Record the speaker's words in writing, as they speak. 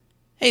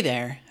Hey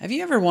there, have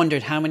you ever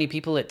wondered how many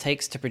people it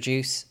takes to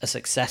produce a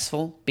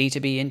successful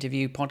B2B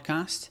interview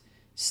podcast?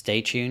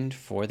 Stay tuned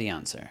for the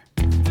answer.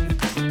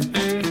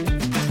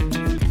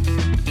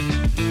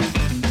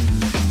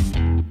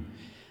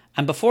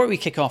 And before we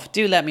kick off,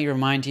 do let me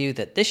remind you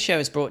that this show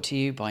is brought to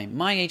you by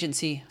my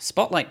agency,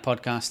 Spotlight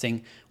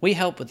Podcasting. We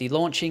help with the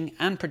launching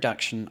and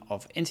production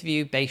of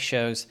interview-based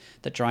shows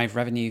that drive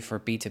revenue for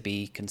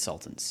B2B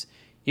consultants.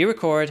 You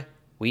record,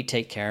 we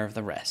take care of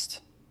the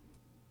rest.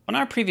 On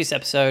our previous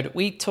episode,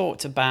 we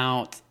talked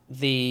about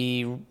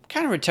the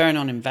kind of return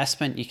on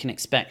investment you can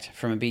expect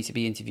from a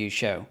B2B interview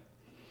show.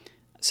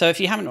 So if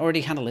you haven't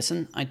already had a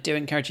listen, I do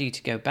encourage you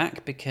to go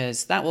back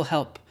because that will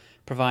help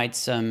provide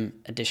some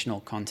additional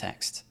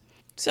context.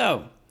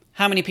 So,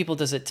 how many people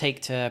does it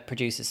take to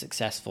produce a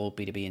successful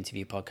B2B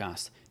interview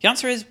podcast? The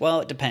answer is, well,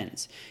 it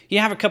depends. You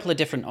have a couple of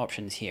different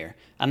options here,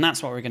 and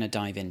that's what we're going to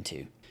dive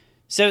into.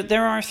 So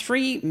there are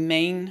three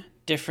main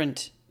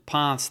different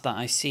paths that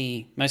I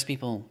see most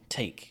people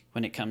take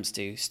when it comes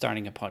to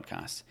starting a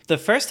podcast. The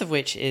first of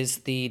which is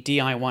the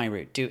DIY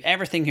route. Do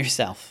everything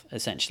yourself,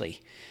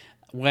 essentially,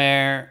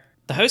 where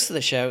the host of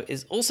the show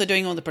is also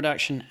doing all the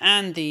production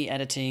and the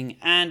editing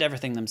and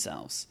everything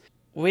themselves,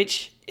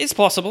 which is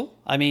possible.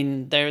 I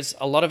mean, there's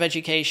a lot of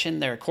education,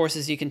 there are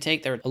courses you can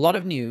take, there are a lot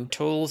of new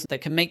tools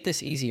that can make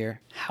this easier.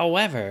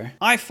 However,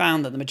 I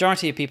found that the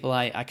majority of people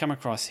I come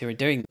across who are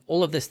doing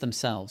all of this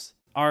themselves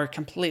are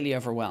completely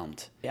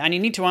overwhelmed. And you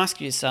need to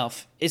ask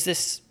yourself, is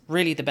this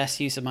really the best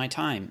use of my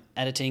time?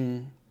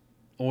 Editing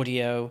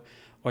audio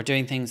or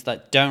doing things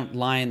that don't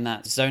lie in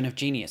that zone of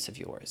genius of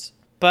yours?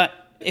 But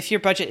if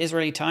your budget is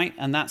really tight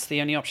and that's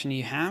the only option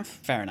you have,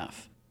 fair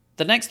enough.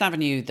 The next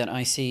avenue that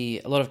I see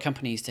a lot of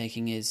companies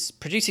taking is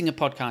producing a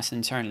podcast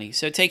internally.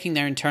 So taking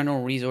their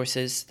internal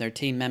resources, their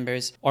team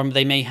members, or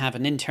they may have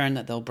an intern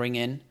that they'll bring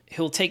in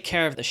who'll take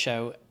care of the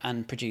show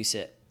and produce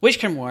it, which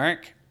can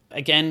work.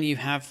 Again, you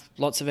have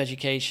lots of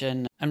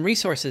education and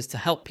resources to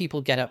help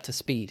people get up to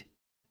speed.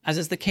 As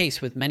is the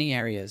case with many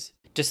areas,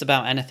 just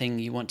about anything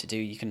you want to do,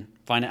 you can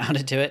find out how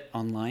to do it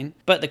online.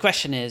 But the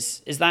question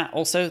is that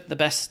also the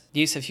best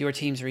use of your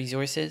team's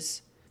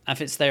resources? If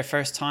it's their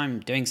first time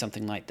doing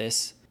something like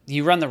this,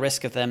 you run the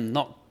risk of them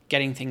not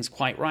getting things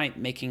quite right,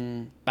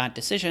 making bad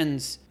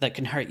decisions that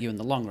can hurt you in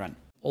the long run.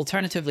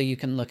 Alternatively, you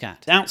can look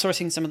at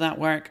outsourcing some of that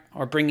work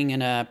or bringing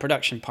in a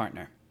production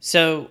partner.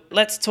 So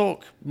let's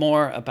talk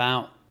more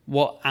about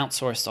what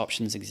outsourced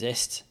options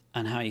exist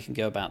and how you can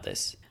go about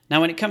this.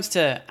 Now, when it comes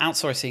to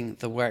outsourcing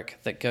the work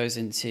that goes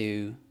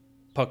into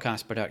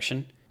podcast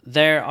production,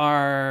 there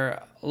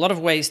are a lot of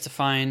ways to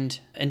find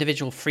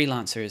individual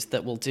freelancers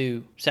that will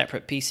do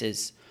separate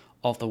pieces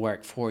of the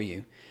work for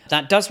you.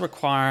 That does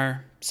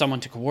require someone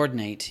to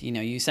coordinate. You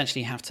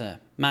essentially have to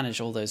manage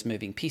all those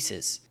moving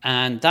pieces.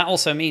 And that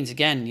also means,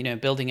 again,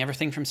 building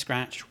everything from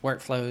scratch,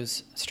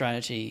 workflows,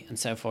 strategy, and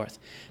so forth.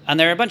 And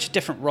there are a bunch of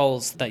different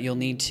roles that you'll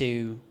need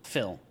to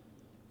fill.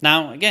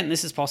 Now, again,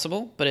 this is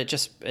possible, but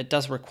it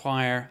does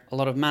require a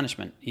lot of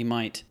management. You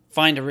might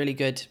find a really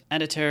good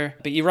editor,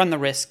 but you run the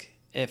risk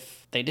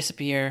if they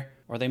disappear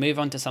or they move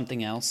on to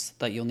something else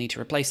that you'll need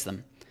to replace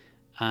them.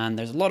 And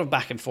there's a lot of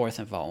back and forth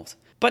involved.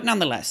 But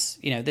nonetheless,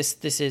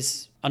 this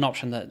is an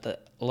option that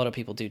a lot of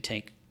people do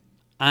take.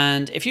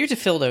 And if you were to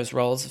fill those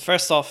roles,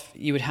 first off,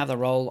 you would have the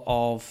role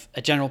of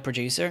a general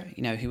producer,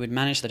 who would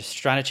manage the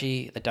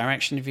strategy, the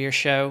direction of your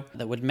show,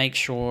 that would make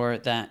sure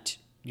that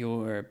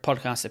your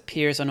podcast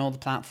appears on all the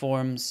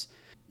platforms.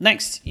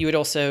 Next, you would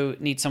also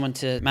need someone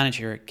to manage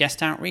your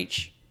guest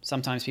outreach.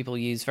 Sometimes people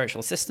use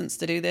virtual assistants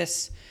to do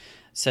this.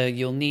 So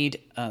you'll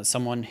need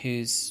someone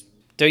who's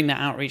doing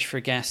that outreach for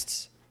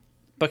guests,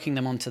 booking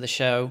them onto the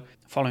show,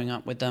 following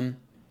up with them.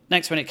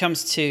 Next, when it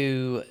comes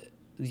to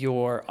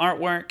your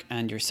artwork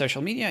and your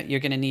social media, you're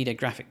going to need a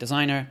graphic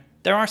designer.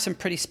 There are some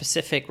pretty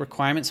specific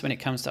requirements when it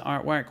comes to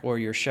artwork, or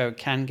your show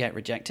can get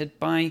rejected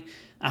by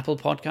Apple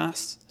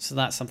Podcasts. So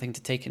that's something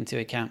to take into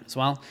account as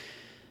well.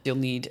 You'll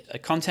need a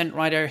content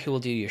writer who will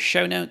do your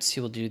show notes,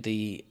 who will do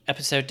the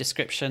episode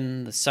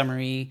description, the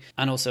summary,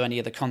 and also any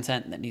other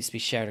content that needs to be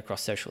shared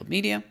across social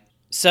media.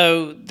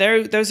 So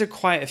those are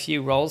quite a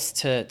few roles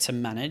to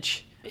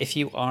manage if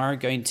you are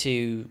going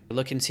to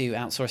look into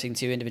outsourcing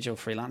to individual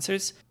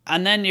freelancers.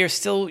 And then you'll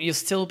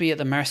still be at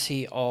the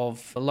mercy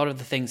of a lot of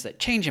the things that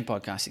change in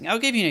podcasting. I'll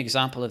give you an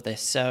example of this.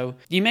 So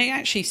you may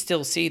actually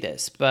still see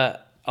this,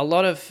 but a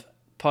lot of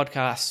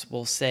podcasts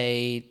will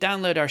say,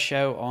 download our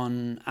show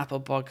on Apple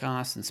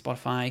Podcasts and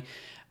Spotify.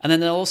 And then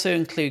they'll also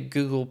include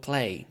Google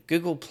Play.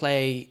 Google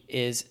Play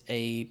is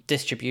a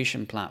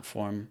distribution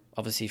platform,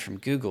 obviously from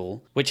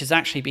Google, which has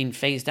actually been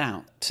phased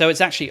out. So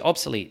it's actually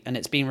obsolete and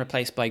it's been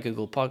replaced by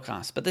Google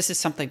Podcasts. But this is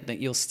something that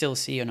you'll still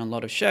see on a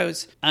lot of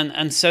shows.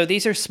 And so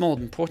these are small,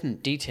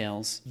 important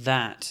details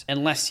that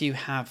unless you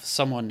have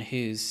someone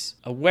who's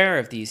aware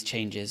of these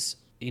changes,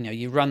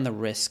 you run the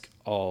risk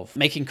of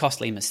making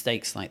costly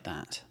mistakes like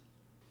that.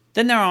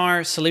 Then there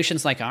are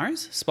solutions like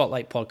ours,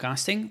 Spotlight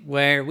Podcasting,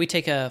 where we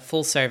take a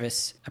full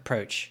service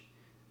approach.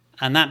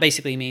 And that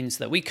basically means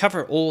that we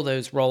cover all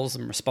those roles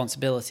and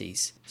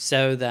responsibilities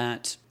so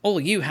that all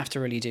you have to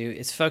really do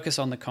is focus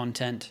on the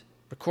content,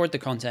 record the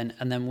content,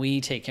 and then we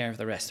take care of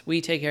the rest.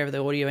 We take care of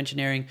the audio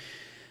engineering,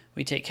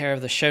 we take care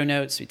of the show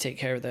notes, we take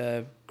care of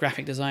the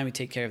graphic design, we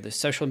take care of the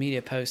social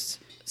media posts.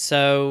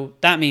 So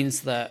that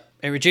means that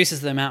it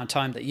reduces the amount of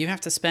time that you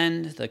have to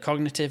spend, the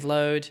cognitive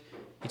load.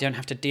 You don't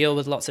have to deal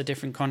with lots of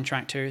different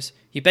contractors.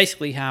 You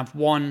basically have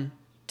one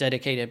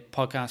dedicated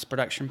podcast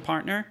production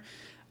partner,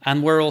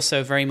 and we're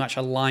also very much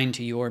aligned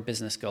to your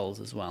business goals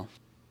as well.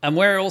 And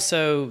we're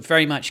also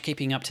very much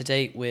keeping up to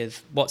date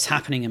with what's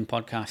happening in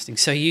podcasting,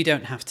 so you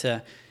don't have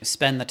to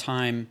spend the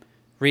time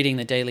reading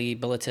the daily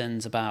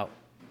bulletins about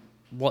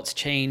what's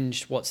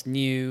changed, what's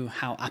new,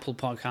 how Apple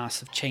Podcasts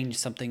have changed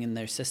something in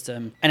their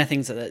system,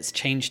 anything that's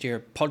changed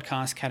your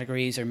podcast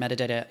categories or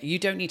metadata. You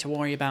don't need to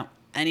worry about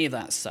any of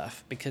that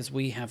stuff because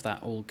we have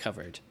that all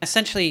covered.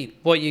 Essentially,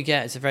 what you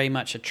get is very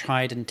much a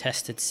tried and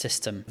tested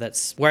system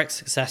that's worked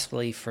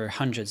successfully for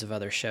hundreds of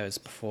other shows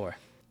before.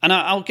 And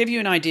I'll give you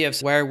an idea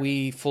of where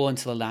we fall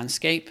into the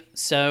landscape.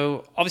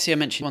 So obviously I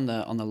mentioned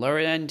on the lower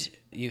end,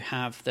 you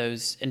have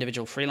those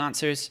individual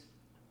freelancers.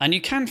 And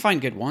you can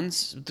find good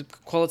ones. The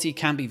quality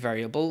can be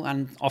variable,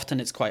 and often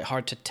it's quite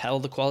hard to tell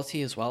the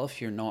quality as well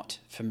if you're not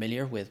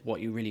familiar with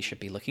what you really should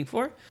be looking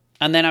for.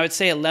 And then I would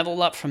say a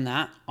level up from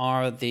that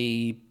are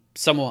the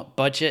somewhat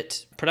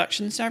budget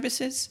production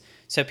services.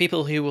 So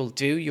people who will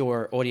do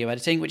your audio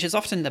editing, which is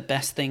often the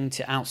best thing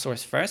to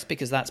outsource first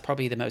because that's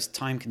probably the most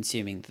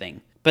time-consuming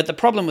thing. But the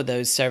problem with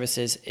those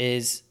services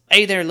is,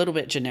 A, they're a little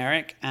bit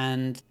generic,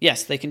 and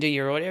yes, they can do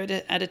your audio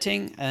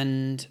editing,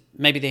 and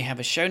maybe they have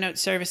a show note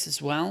service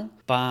as well,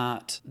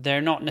 but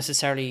they're not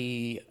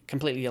necessarily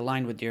completely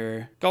aligned with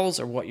your goals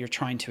or what you're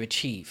trying to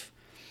achieve.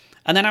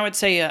 And then I would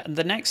say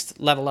the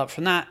next level up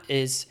from that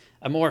is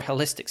a more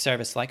holistic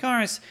service like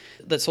ours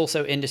that's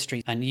also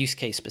industry and use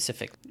case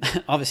specific.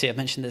 Obviously, I've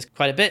mentioned this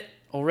quite a bit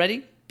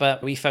already,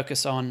 but we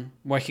focus on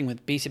working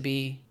with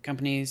B2B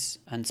companies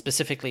and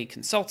specifically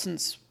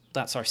consultants.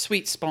 That's our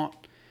sweet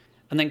spot.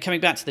 And then coming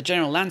back to the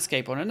general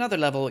landscape, on another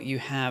level, you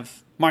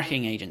have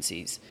marketing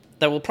agencies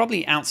that will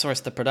probably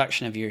outsource the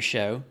production of your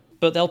show,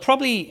 but they'll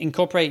probably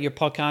incorporate your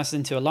podcast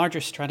into a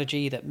larger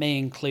strategy that may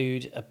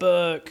include a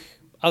book,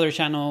 other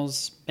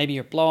channels, maybe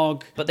your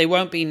blog, but they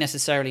won't be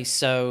necessarily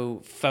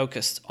so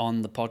focused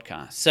on the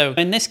podcast. So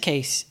in this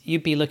case,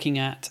 you'd be looking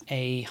at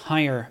a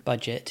higher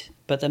budget,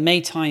 but that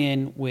may tie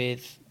in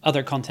with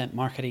other content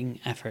marketing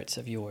efforts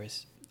of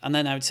yours. And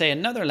then I would say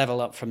another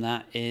level up from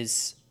that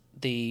is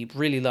the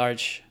really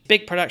large,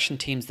 big production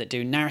teams that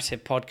do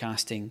narrative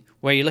podcasting,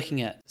 where you're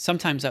looking at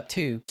sometimes up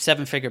to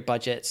 7-figure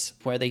budgets,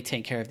 where they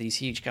take care of these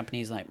huge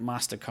companies like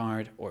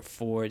MasterCard or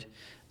Ford,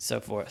 so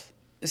forth.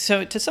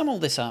 So to sum all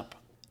this up,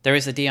 there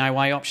is a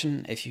DIY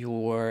option if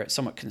you're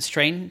somewhat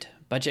constrained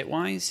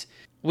budget-wise.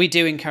 We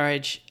do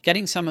encourage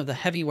getting some of the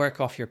heavy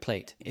work off your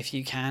plate if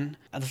you can.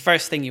 The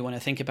first thing you want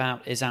to think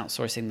about is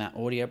outsourcing that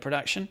audio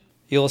production.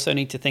 You also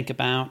need to think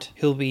about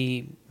who'll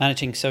be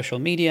managing social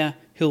media,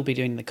 who'll be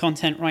doing the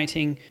content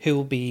writing,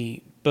 who'll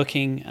be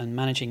booking and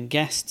managing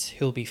guests,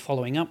 who'll be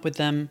following up with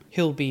them,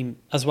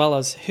 as well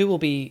as who will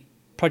be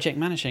project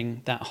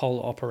managing that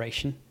whole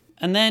operation.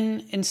 And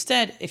then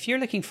instead, if you're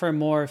looking for a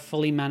more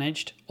fully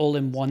managed,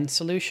 all-in-one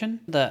solution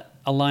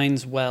that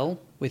aligns well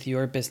with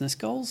your business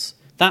goals,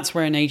 that's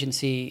where an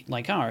agency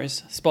like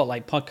ours,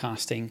 Spotlight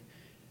Podcasting,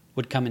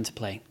 would come into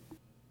play.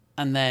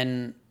 And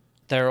then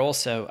there are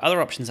also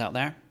other options out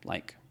there,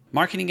 like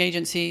marketing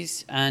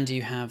agencies, and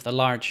you have the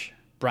large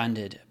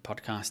branded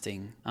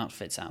podcasting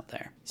outfits out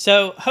there.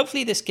 So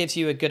hopefully this gives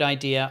you a good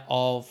idea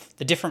of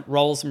the different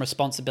roles and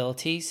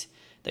responsibilities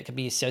that can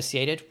be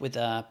associated with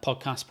a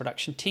podcast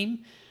production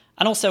team,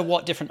 and also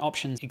what different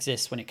options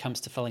exist when it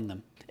comes to filling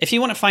them. If you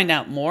want to find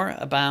out more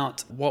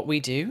about what we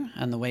do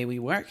and the way we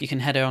work, you can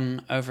head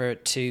on over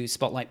to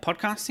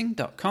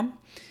spotlightpodcasting.com.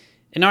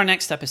 In our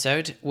next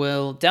episode,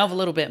 we'll delve a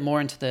little bit more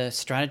into the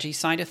strategy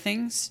side of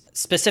things,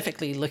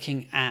 specifically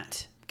looking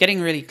at getting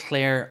really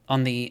clear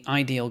on the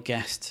ideal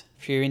guest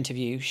for your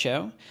interview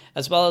show,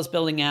 as well as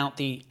building out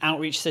the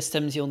outreach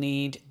systems you'll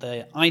need,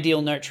 the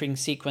ideal nurturing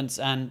sequence,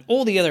 and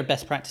all the other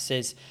best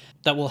practices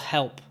that will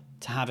help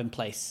to have in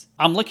place.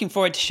 I'm looking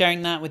forward to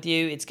sharing that with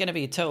you. It's going to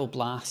be a total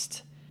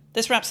blast.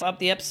 This wraps up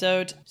the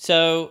episode.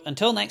 So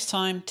until next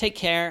time, take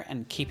care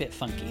and keep it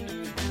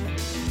funky.